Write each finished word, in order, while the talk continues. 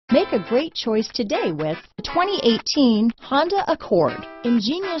Make a great choice today with the 2018 Honda Accord.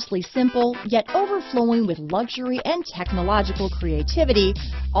 Ingeniously simple, yet overflowing with luxury and technological creativity,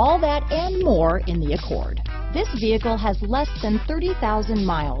 all that and more in the Accord. This vehicle has less than 30,000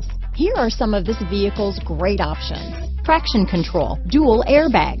 miles. Here are some of this vehicle's great options: traction control, dual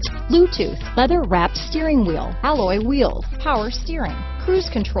airbags, Bluetooth, leather-wrapped steering wheel, alloy wheels, power steering, cruise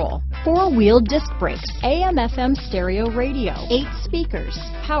control, four-wheel disc brakes, AM/FM stereo radio, 8 speakers,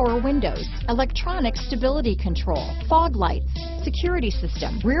 power windows, electronic stability control, fog lights, security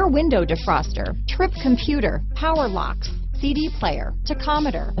system, rear window defroster, trip computer, power locks, CD player,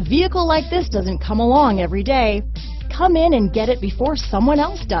 tachometer. A vehicle like this doesn't come along every day. Come in and get it before someone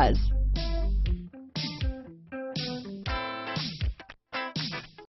else does.